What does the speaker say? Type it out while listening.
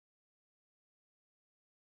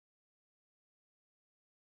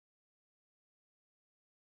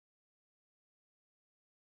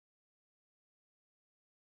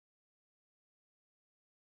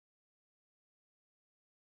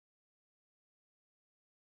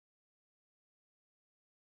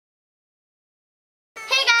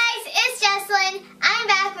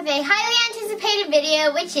with a highly anticipated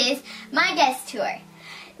video, which is my desk tour.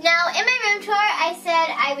 Now, in my room tour, I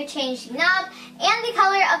said I would change the knob and the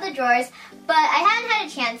color of the drawers, but I haven't had a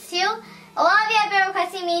chance to. A lot of you have been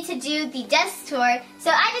requesting me to do the desk tour, so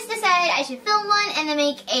I just decided I should film one and then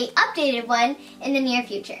make a updated one in the near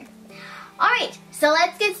future. Alright, so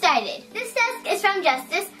let's get started. This desk is from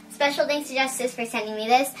Justice. Special thanks to Justice for sending me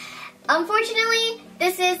this. Unfortunately,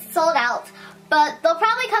 this is sold out, but they'll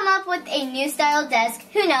probably come up with a new style desk.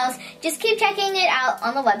 Who knows? Just keep checking it out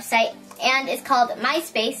on the website, and it's called My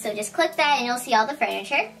Space, so just click that and you'll see all the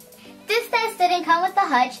furniture. This desk didn't come with the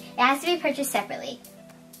hutch. It has to be purchased separately.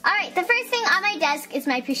 Alright, the first thing on my desk is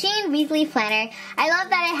my Pusheen weekly planner. I love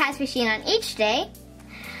that it has Pusheen on each day.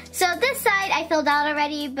 So this side I filled out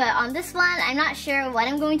already, but on this one I'm not sure what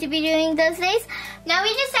I'm going to be doing those days. Now we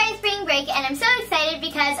just started spring break and I'm so excited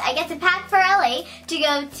because I get to pack for LA to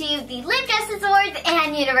go to the Live Justice Awards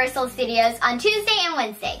and Universal Studios on Tuesday and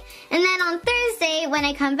Wednesday. And then on Thursday when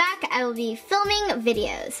I come back I will be filming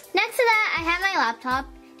videos. Next to that I have my laptop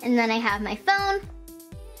and then I have my phone.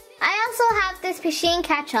 I also have this Pusheen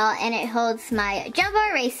catch-all and it holds my jumbo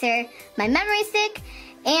eraser, my memory stick,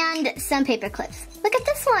 and some paper clips. Look at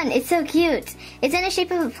this one, it's so cute. It's in the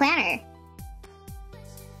shape of a planner.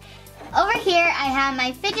 Over here I have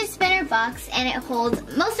my fidget spinner box and it holds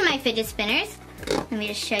most of my fidget spinners. Let me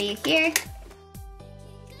just show you here.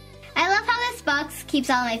 I love how this box keeps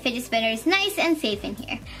all my fidget spinners nice and safe in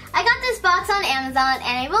here. I got this box on Amazon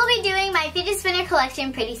and I will be doing my fidget spinner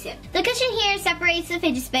collection pretty soon. The cushion here separates the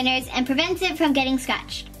fidget spinners and prevents it from getting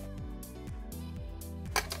scratched.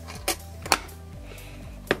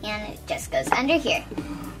 And it just goes under here.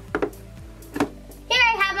 Here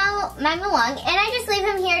I have my Malung, and I just leave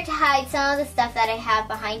him here to hide some of the stuff that I have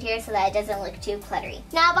behind here so that it doesn't look too cluttery.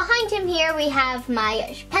 Now behind him here we have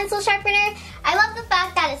my pencil sharpener. I love the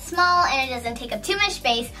fact that it's small and it doesn't take up too much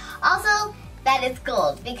space. Also, that it's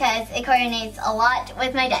gold because it coordinates a lot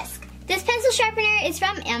with my desk. This pencil sharpener is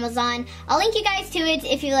from Amazon. I'll link you guys to it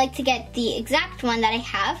if you'd like to get the exact one that I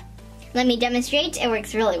have. Let me demonstrate, it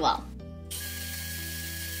works really well.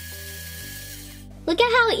 Look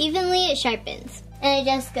at how evenly it sharpens. And it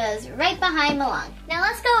just goes right behind Malung. Now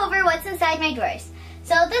let's go over what's inside my drawers.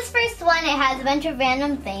 So this first one, it has a bunch of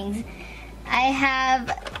random things. I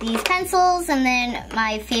have these pencils and then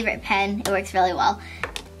my favorite pen. It works really well.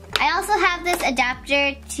 I also have this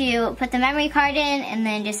adapter to put the memory card in and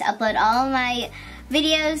then just upload all of my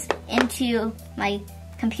videos into my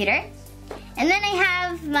computer. And then I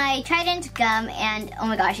have my Trident gum, and oh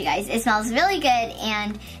my gosh, you guys, it smells really good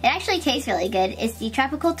and it actually tastes really good. It's the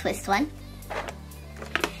Tropical Twist one.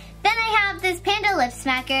 Then I have this Panda Lip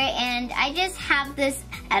Smacker, and I just have this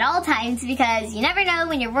at all times because you never know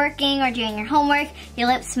when you're working or doing your homework, your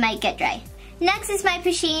lips might get dry. Next is my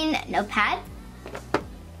Pusheen notepad.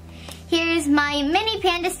 Here's my mini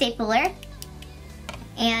Panda stapler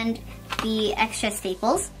and the extra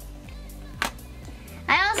staples.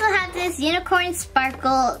 I also have this Unicorn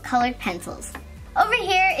Sparkle colored pencils. Over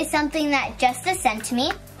here is something that Justice sent to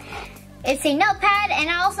me. It's a notepad and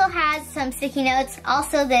it also has some sticky notes,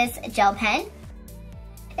 also this gel pen.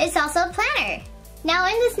 It's also a planner. Now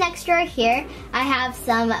in this next drawer here, I have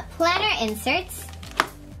some planner inserts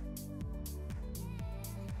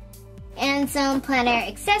and some planner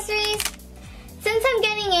accessories. Since I'm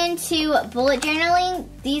getting into bullet journaling,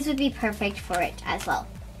 these would be perfect for it as well.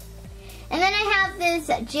 And then I have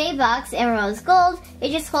this J box in rose gold.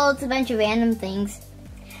 It just holds a bunch of random things.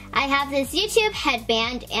 I have this YouTube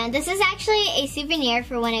headband, and this is actually a souvenir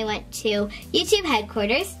for when I went to YouTube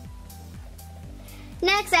headquarters.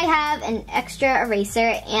 Next, I have an extra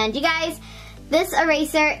eraser, and you guys, this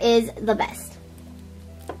eraser is the best.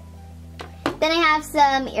 Then I have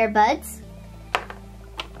some earbuds,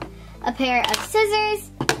 a pair of scissors,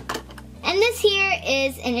 and this here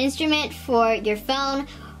is an instrument for your phone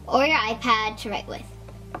or your iPad to write with.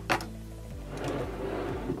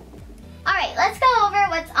 Alright, let's go over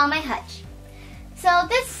what's on my hutch. So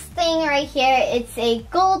this thing right here, it's a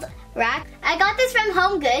gold rack. I got this from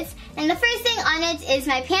Home Goods, and the first thing on it is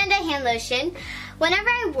my Panda hand lotion. Whenever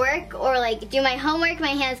I work or like do my homework, my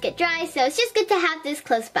hands get dry, so it's just good to have this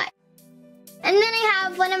close by. And then I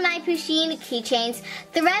have one of my Pusheen keychains.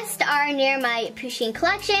 The rest are near my Pusheen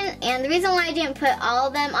collection, and the reason why I didn't put all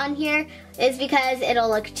of them on here is because it'll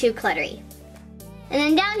look too cluttery. And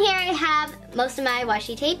then down here I have most of my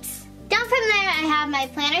washi tapes. Down from there I have my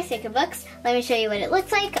planner sticker books. Let me show you what it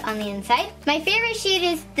looks like on the inside. My favorite sheet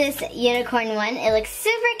is this unicorn one. It looks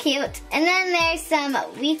super cute. And then there's some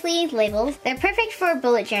weekly labels. They're perfect for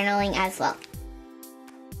bullet journaling as well.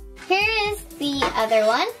 Here is the other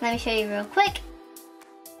one. Let me show you real quick.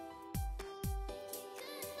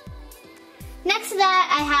 Next to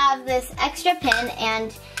that, I have this extra pin,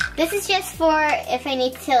 and this is just for if I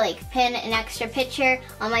need to like pin an extra picture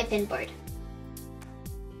on my pin board.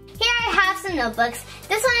 Here I have some notebooks.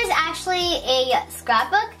 This one is actually a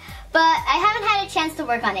scrapbook, but I haven't had a chance to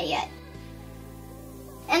work on it yet.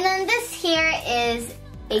 And then this here is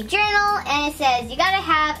a journal, and it says you gotta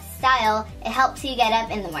have style. It helps you get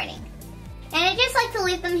up in the morning. And I just like to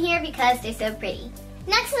leave them here because they're so pretty.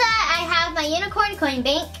 Next to that, I have my unicorn coin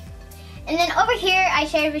bank. And then over here, I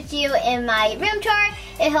shared with you in my room tour,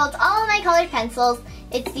 it holds all of my colored pencils.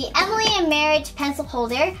 It's the Emily and Marriage pencil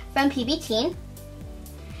holder from PB Teen.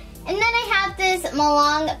 And then I have this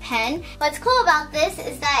Malong pen. What's cool about this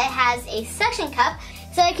is that it has a suction cup,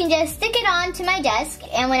 so I can just stick it onto my desk,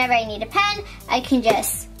 and whenever I need a pen, I can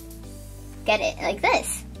just get it like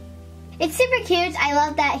this. It's super cute. I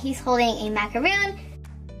love that he's holding a macaroon.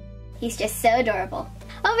 He's just so adorable.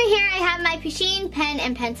 Over here I have my Pusheen pen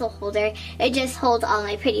and pencil holder. It just holds all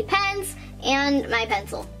my pretty pens and my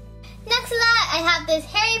pencil. Next to that, I have this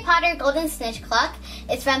Harry Potter golden snitch clock.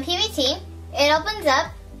 It's from PBT. It opens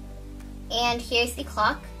up, and here's the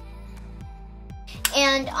clock.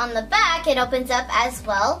 And on the back, it opens up as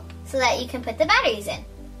well so that you can put the batteries in.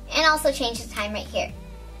 And also change the time right here.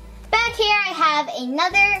 Back here I have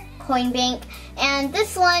another coin bank, and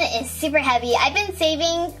this one is super heavy. I've been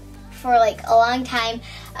saving for like a long time.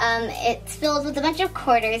 It's filled with a bunch of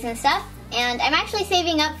quarters and stuff, and I'm actually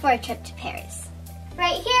saving up for a trip to Paris.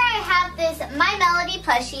 Right here I have this My Melody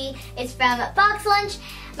plushie. It's from Box Lunch.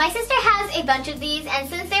 My sister has a bunch of these, and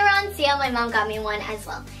since they were on sale, my mom got me one as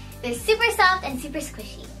well. They're super soft and super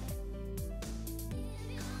squishy.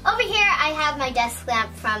 Over here I have my desk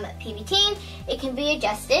lamp from PB Teen. It can be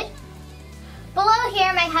adjusted. Below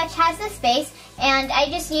here my hutch has the space, and I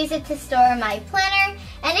just use it to store my planner.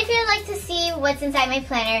 And if you'd like to see what's inside my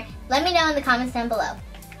planner, let me know in the comments down below.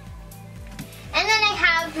 And then I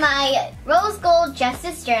have my rose gold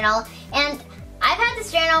Justice journal, and I've had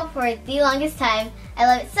this journal for the longest time. I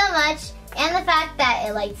love it so much, and the fact that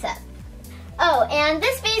it lights up. Oh, and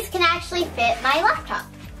this space can actually fit my laptop.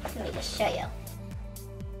 Let me just show you.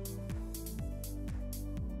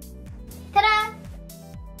 Ta-da!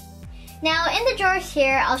 Now in the drawers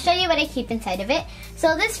here, I'll show you what I keep inside of it.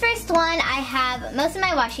 So this first one, I have most of my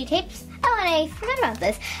washi tapes. Oh, and I forgot about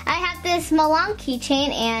this. I have this Malong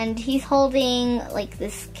keychain, and he's holding like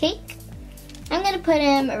this cake. I'm gonna put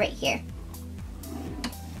him right here.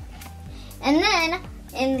 And then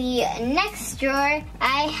in the next drawer,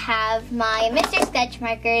 I have my Mr. Sketch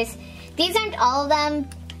markers. These aren't all of them.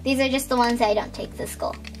 These are just the ones that I don't take to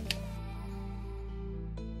school.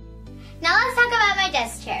 Now let's talk about my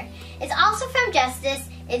desk chair. It's also from Justice.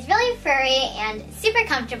 It's really furry and super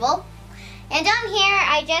comfortable. And down here,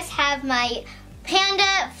 I just have my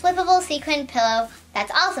Panda flippable sequin pillow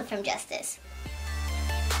that's also from Justice.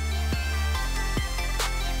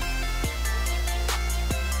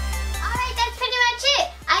 Alright, that's pretty much it.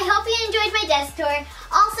 I hope you enjoyed my desk tour.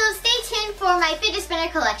 Also, stay tuned for my fidget spinner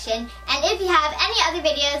collection. And if you have any other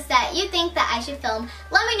videos that you think that I should film,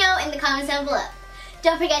 let me know in the comments down below.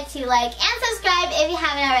 Don't forget to like and subscribe if you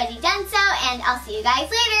haven't already done so, and I'll see you guys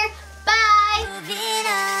later. Bye!